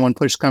 But then when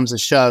push comes to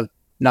shove,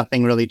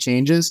 nothing really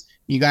changes.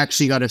 You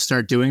actually got to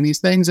start doing these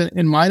things,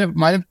 and might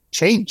have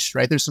changed,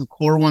 right? There's some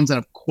core ones that,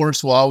 of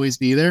course, will always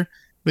be there,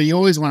 but you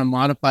always want to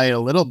modify it a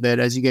little bit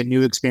as you get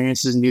new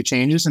experiences and new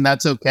changes, and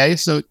that's okay.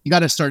 So you got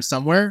to start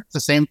somewhere. It's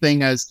the same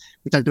thing as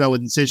we talked about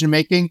with decision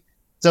making.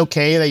 It's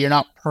okay that you're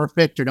not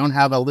perfect or don't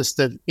have a list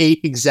of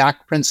 8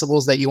 exact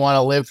principles that you want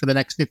to live for the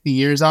next 50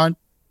 years on.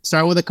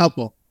 Start with a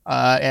couple,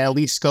 and at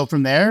least go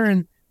from there,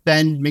 and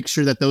then make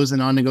sure that those are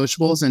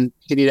non-negotiables and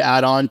continue to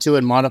add on to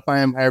and modify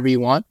them however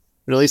you want.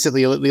 But at least if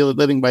you're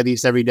living by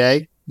these every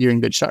day, you're in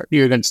good start.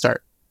 You're a good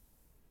start.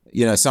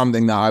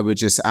 Something that I would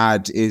just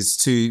add is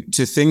to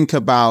think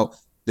about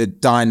the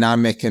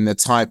dynamic and the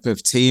type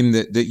of team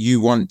that you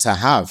want to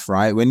have,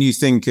 right? When you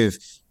think of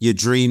your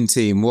dream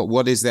team,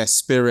 what is their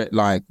spirit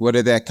like? What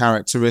are their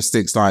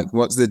characteristics like?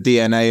 What's the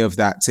DNA of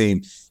that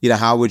team?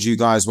 How would you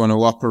guys want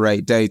to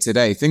operate day to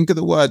day? Think of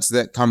the words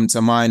that come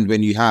to mind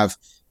when you have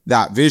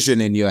that vision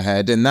in your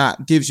head, and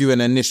that gives you an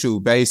initial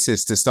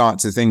basis to start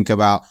to think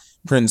about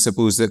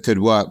principles that could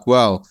work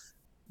well.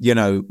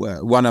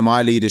 One of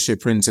my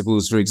leadership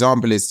principles, for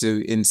example, is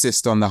to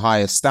insist on the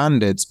highest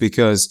standards,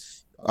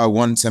 because I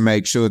want to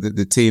make sure that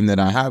the team that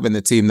I have and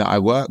the team that I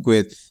work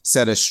with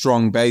set a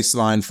strong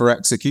baseline for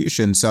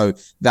execution. So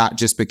that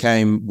just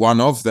became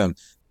one of them.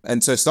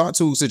 And so start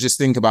to also just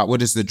think about, what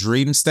does the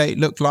dream state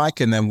look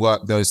like, and then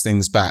work those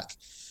things back.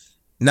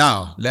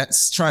 Now,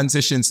 let's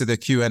transition to the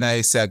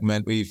Q&A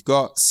segment. We've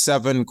got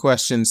 7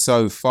 questions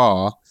so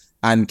far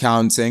and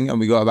counting, and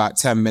we got about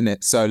 10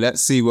 minutes. So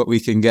let's see what we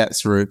can get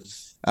through.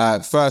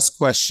 First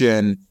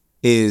question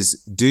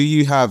is, do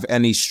you have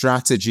any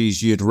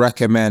strategies you'd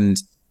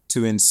recommend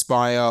to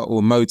inspire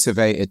or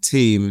motivate a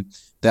team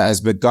that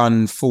has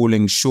begun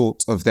falling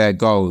short of their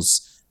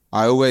goals?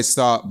 I always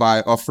start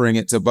by offering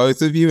it to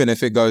both of you, and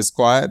if it goes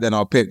quiet, then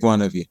I'll pick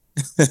one of you.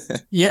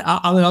 Yeah,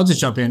 I'll just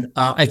jump in.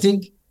 I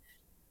think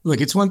Look,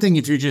 it's one thing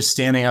if you're just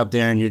standing up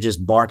there and you're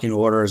just barking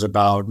orders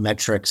about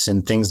metrics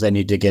and things that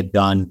need to get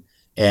done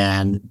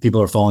and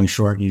people are falling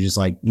short and you're just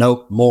like,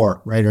 nope,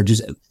 more, right? Or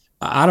just,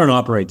 I don't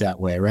operate that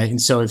way, right?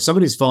 And so if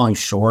somebody's falling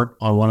short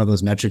on one of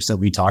those metrics that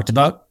we talked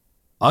about,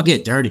 I'll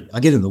get dirty. I'll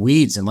get in the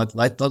weeds and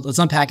let's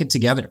unpack it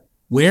together.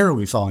 Where are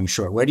we falling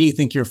short? Where do you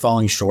think you're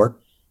falling short?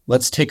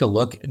 Let's take a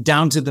look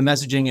down to the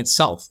messaging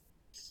itself.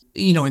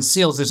 You know, in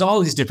sales, there's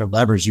all these different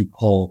levers you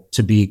pull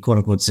to be quote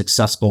unquote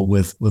successful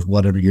with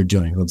whatever you're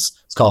doing. Let's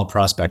call it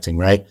prospecting,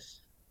 right?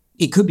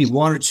 It could be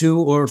one or two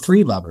or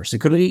three levers. It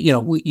could be, you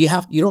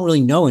don't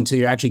really know until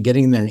you're actually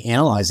getting in there and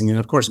analyzing and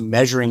of course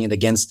measuring it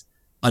against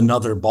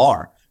another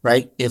bar,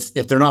 right? If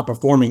they're not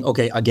performing,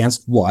 okay,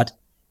 against what?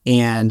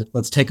 And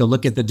let's take a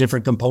look at the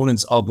different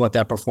components of what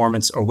that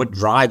performance or what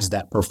drives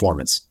that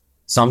performance.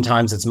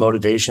 Sometimes it's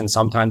motivation.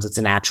 Sometimes it's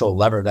an actual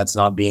lever that's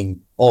not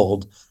being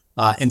pulled.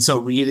 And so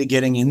really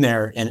getting in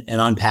there and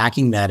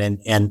unpacking that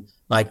and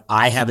like,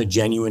 I have a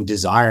genuine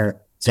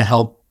desire to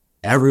help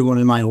everyone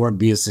in my org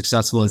be as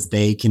successful as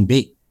they can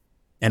be.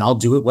 And I'll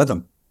do it with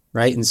them.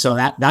 Right. And so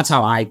that's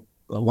how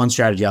one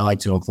strategy I like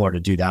to employ to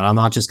do that. I'm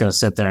not just going to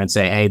sit there and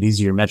say, hey, these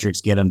are your metrics,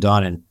 get them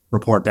done and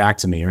report back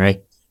to me.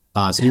 Right.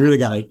 So you really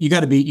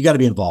gotta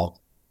be involved.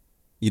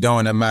 You don't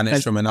want to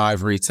manage from an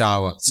ivory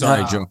tower.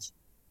 Sorry, Josh.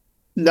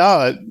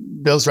 No,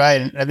 Bill's right.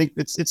 And I think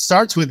it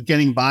starts with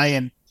getting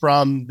buy-in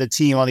from the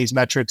team on these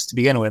metrics to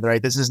begin with,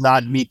 right? This is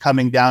not me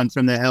coming down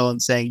from the hill and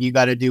saying, you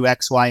got to do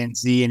X, Y, and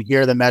Z, and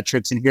here are the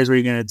metrics, and here's what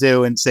you're going to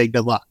do, and say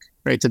good luck,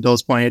 right? To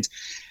Bill's point, it's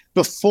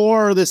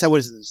before this,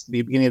 the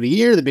beginning of the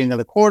year, the beginning of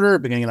the quarter,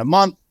 beginning of the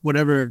month,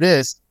 whatever it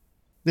is.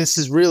 This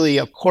is really,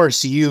 of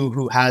course, you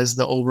who has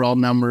the overall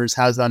numbers,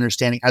 has the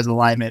understanding, has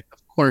alignment.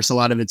 Of course, a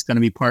lot of it's going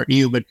to be part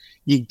you, but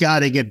you got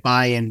to get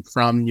buy-in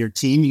from your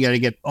team. You got to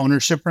get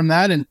ownership from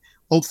that, and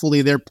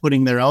hopefully they're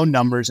putting their own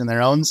numbers and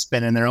their own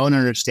spin and their own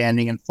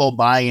understanding and full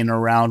buy-in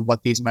around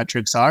what these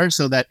metrics are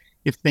so that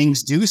if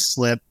things do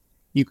slip,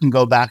 you can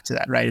go back to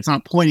that, right? It's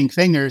not pointing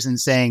fingers and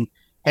saying,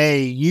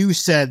 hey, you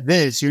said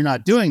this, you're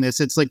not doing this.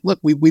 It's like, look,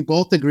 we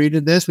both agreed to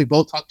this. We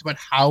both talked about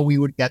how we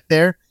would get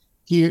there.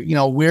 Here,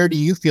 where do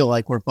you feel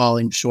like we're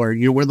falling short?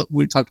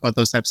 We talked about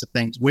those types of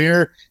things.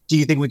 Where do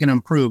you think we can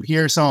improve?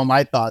 Here are some of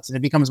my thoughts. And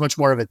it becomes much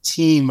more of a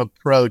team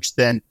approach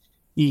than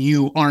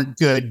you aren't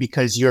good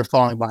because you're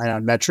falling behind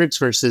on metrics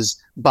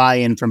versus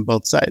buy-in from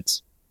both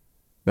sides.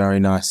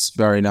 Very nice.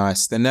 Very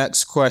nice. The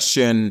next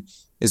question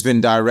has been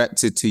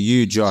directed to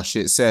you, Josh.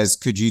 It says,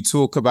 could you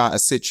talk about a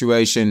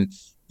situation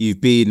you've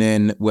been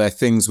in where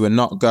things were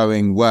not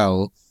going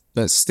well,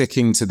 but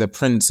sticking to the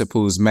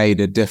principles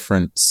made a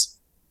difference?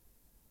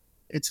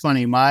 It's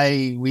funny.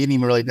 We didn't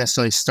even really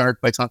necessarily start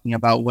by talking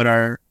about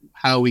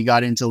how we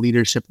got into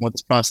leadership and what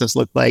this process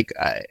looked like.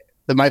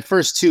 My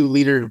first two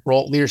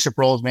leadership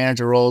roles,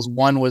 manager roles,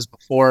 one was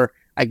before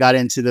I got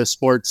into the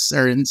sports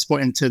or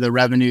into the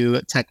revenue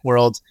tech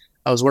world.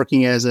 I was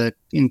working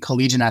in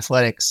collegiate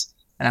athletics,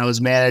 and I was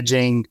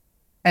managing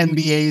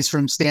MBAs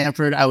from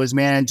Stanford. I was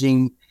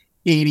managing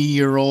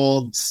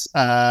 80-year-olds,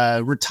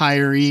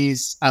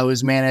 retirees. I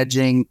was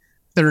managing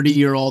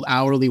 30-year-old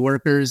hourly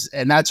workers.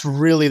 And that's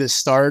really the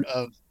start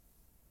of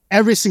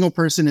every single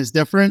person is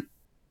different.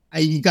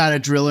 You got to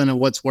drill into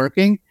what's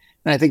working.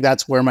 And I think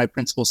that's where my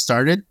principles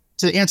started.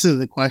 To answer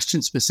the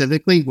question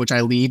specifically, which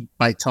I lead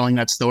by telling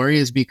that story,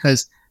 is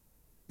because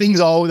things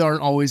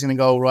aren't always going to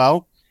go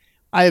well.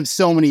 I have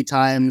so many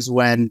times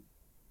when,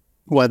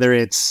 whether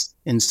it's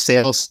in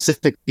sales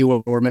specifically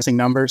where we're missing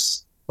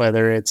numbers,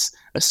 whether it's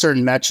a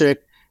certain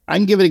metric, I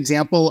can give an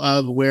example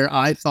of where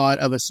I thought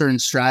of a certain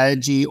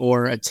strategy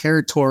or a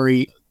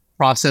territory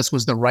process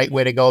was the right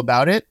way to go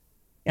about it.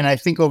 And I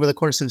think over the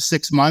course of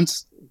 6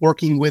 months,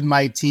 working with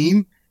my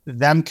team,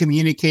 them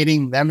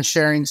communicating, them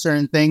sharing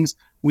certain things,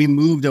 we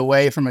moved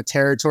away from a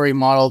territory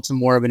model to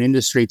more of an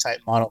industry type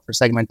model for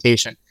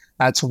segmentation.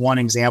 That's one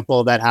example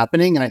of that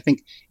happening. And I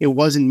think it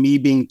wasn't me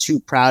being too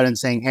proud and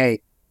saying,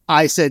 hey,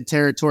 I said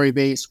territory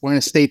based, we're going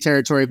to stay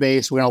territory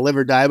based, we're going to live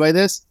or die by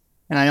this.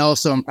 And I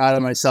also am proud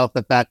of myself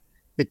that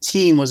the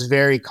team was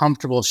very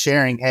comfortable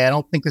sharing, hey, I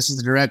don't think this is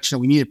the direction.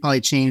 We need to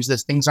probably change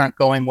this. Things aren't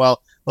going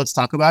well. Let's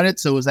talk about it.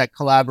 So it was that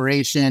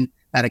collaboration,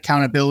 that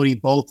accountability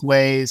both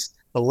ways,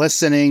 the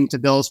listening, to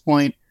Bill's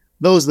point.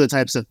 Those are the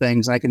types of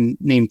things I can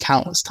name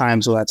countless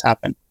times where that's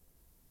happened.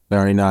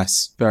 Very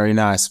nice. Very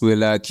nice.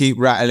 We'll keep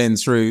rattling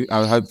through.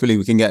 Hopefully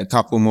we can get a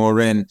couple more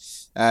in.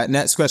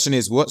 Next question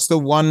is, what's the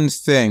one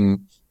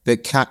thing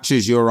that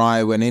catches your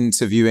eye when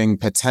interviewing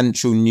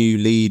potential new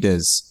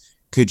leaders?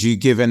 Could you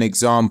give an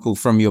example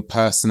from your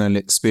personal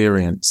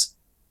experience?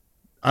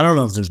 I don't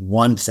know if there's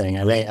one thing.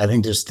 I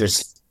think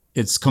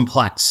it's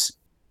complex.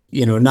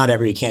 Not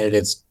every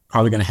candidate's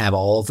probably going to have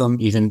all of them.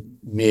 Even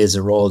me as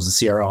a role as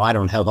a CRO, I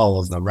don't have all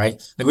of them,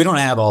 right? Like we don't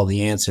have all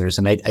the answers.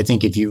 And I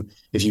think if you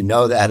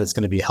know that, it's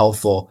going to be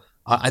helpful.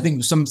 I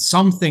think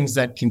some things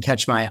that can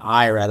catch my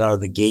eye right out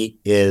of the gate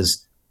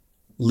is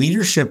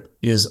leadership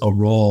is a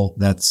role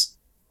that's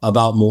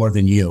about more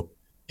than you.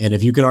 And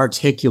if you can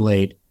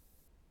articulate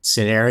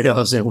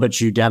scenarios in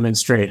which you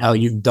demonstrate how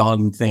you've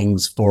done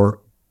things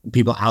for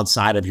people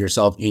outside of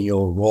yourself in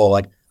your role.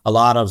 Like a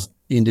lot of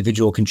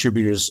individual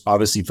contributors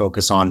obviously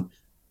focus on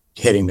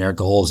hitting their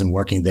goals and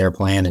working their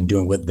plan and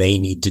doing what they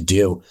need to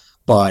do.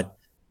 But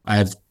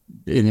I've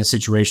in a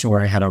situation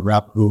where I had a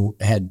rep who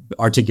had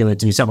articulated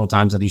to me several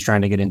times that he's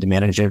trying to get into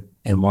management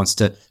and wants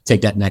to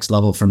take that next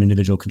level from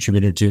individual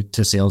contributor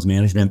to sales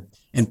management,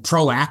 and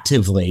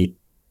proactively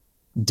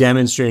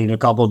demonstrating a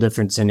couple of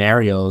different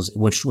scenarios,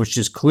 which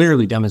just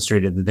clearly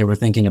demonstrated that they were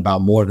thinking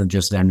about more than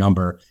just their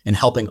number and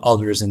helping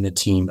others in the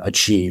team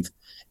achieve.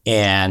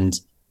 And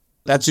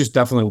that's just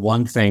definitely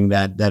one thing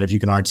that if you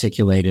can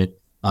articulate it,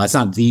 it's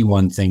not the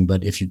one thing,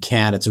 but if you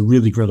can, it's a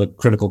really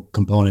critical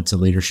component to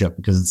leadership,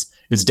 because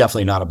it's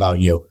definitely not about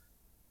you.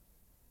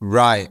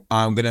 Right.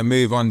 I'm going to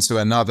move on to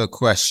another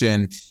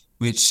question,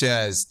 which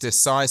says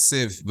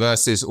decisive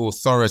versus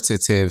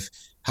authoritative.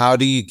 How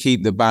do you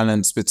keep the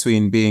balance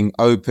between being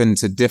open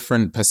to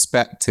different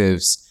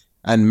perspectives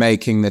and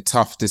making the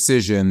tough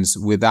decisions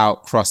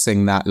without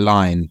crossing that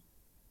line?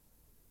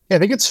 Yeah, I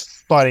think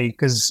it's funny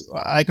because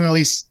I can at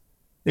least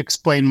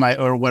explain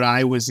what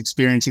I was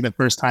experiencing the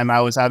first time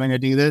I was having to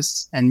do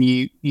this. And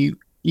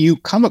you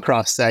come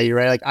across that, you're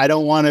right. Like, I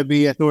don't want to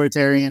be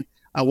authoritarian.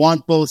 I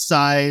want both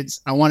sides.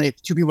 I want,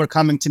 if two people are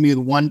coming to me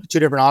with two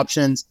different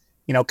options,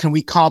 can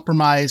we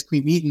compromise? Can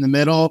we meet in the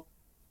middle?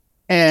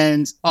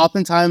 And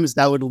oftentimes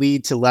that would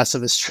lead to less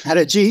of a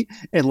strategy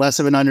and less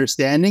of an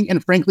understanding.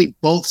 And frankly,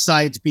 both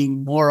sides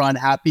being more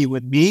unhappy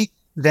with me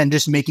than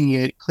just making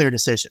a clear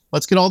decision.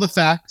 Let's get all the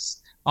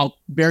facts. I'll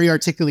very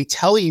articulately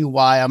tell you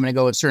why I'm going to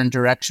go a certain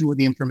direction with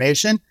the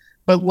information,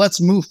 but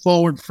let's move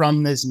forward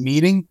from this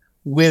meeting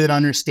with an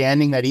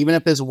understanding that even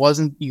if this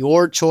wasn't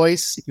your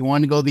choice, if you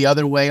want to go the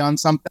other way on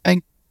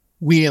something,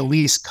 we at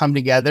least come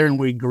together and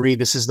we agree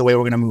this is the way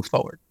we're going to move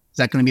forward. Is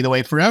that going to be the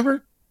way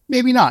forever?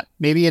 Maybe not.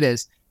 Maybe it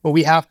is. But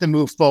we have to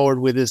move forward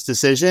with this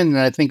decision. And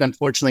I think,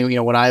 unfortunately,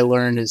 what I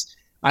learned is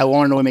I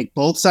wanted to make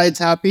both sides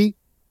happy,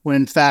 when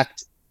in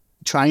fact,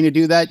 trying to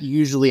do that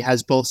usually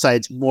has both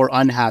sides more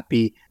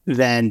unhappy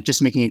than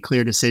just making a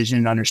clear decision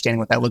and understanding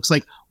what that looks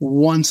like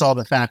once all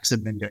the facts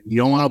have been done. You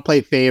don't want to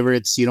play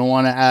favorites. You don't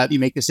want to you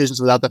make decisions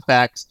without the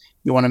facts.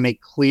 You want to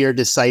make clear,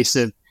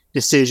 decisive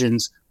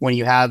decisions when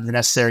you have the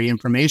necessary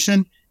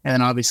information, and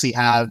then obviously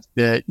have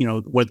the,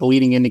 what the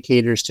leading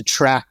indicators to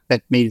track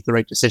that made the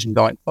right decision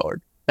going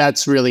forward.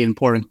 That's really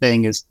important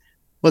thing, is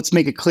let's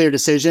make a clear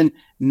decision,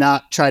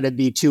 not try to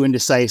be too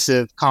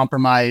indecisive,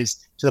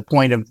 compromise to the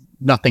point of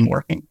nothing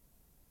working.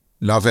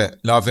 Love it.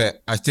 Love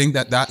it. I think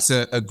that's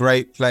a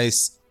great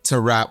place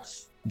to wrap.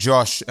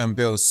 Josh and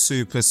Bill,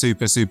 super,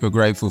 super, super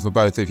grateful for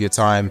both of your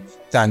time.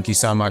 Thank you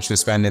so much for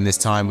spending this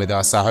time with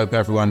us. I hope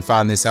everyone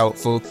found this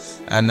helpful,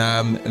 and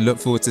look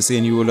forward to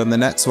seeing you all on the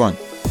next one.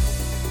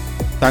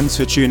 Thanks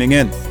for tuning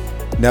in.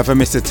 Never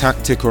miss a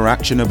tactic or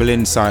actionable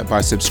insight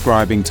by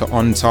subscribing to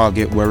On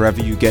Target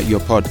wherever you get your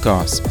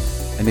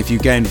podcasts. And if you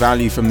gain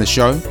value from the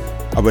show,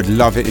 I would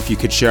love it if you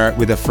could share it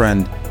with a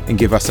friend and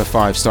give us a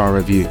 5-star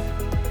review.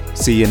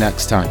 See you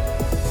next time.